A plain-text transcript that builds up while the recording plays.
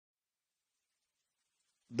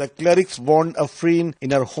The clerics warned Afrin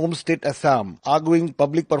in her home state Assam, arguing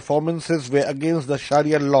public performances were against the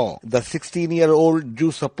Sharia law. The 16-year-old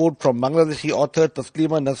drew support from Bangladeshi author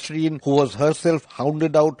Taslima Nasreen, who was herself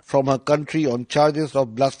hounded out from her country on charges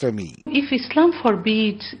of blasphemy. If Islam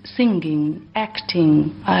forbids singing,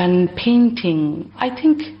 acting and painting, I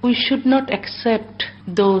think we should not accept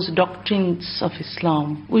those doctrines of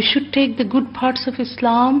Islam. We should take the good parts of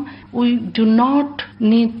Islam. We do not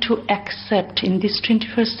need to accept in this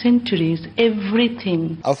 21st century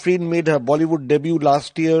everything. Afrin made her Bollywood debut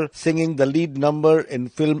last year, singing the lead number in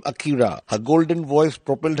film Akira. Her golden voice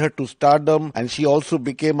propelled her to stardom, and she also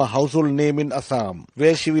became a household name in Assam,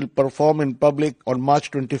 where she will perform in public on March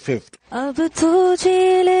 25th.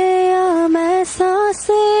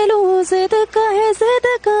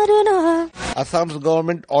 Assam's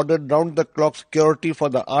government ordered round-the-clock security for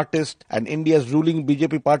the artist, and India's ruling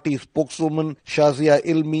BJP party spokeswoman Shazia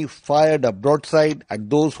Ilmi fired a broadside at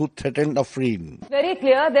those who threatened Afrin. Very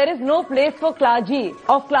clear, there is no place for clergy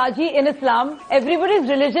in Islam. Everybody's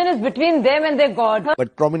religion is between them and their God.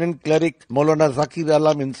 But prominent cleric Maulana Zakir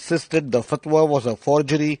Alam insisted the fatwa was a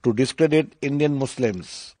forgery to discredit Indian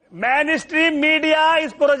Muslims. Mainstream media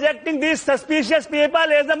is projecting these suspicious people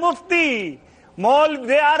as a mufti. They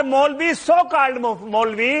are Maulvi, so-called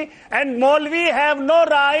Maulvi, and Maulvi have no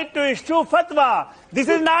right to issue fatwa. This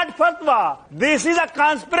is not fatwa. This is a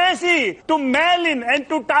conspiracy to mail in and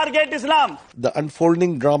to target Islam. The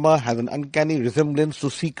unfolding drama has an uncanny resemblance to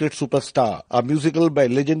Secret Superstar, a musical by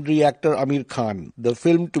legendary actor Amir Khan. The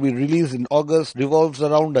film, to be released in August, revolves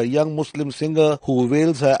around a young Muslim singer who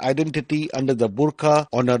veils her identity under the burqa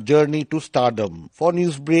on her journey to stardom. For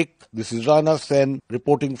Newsbreak, this is Rana Senn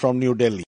reporting from New Delhi.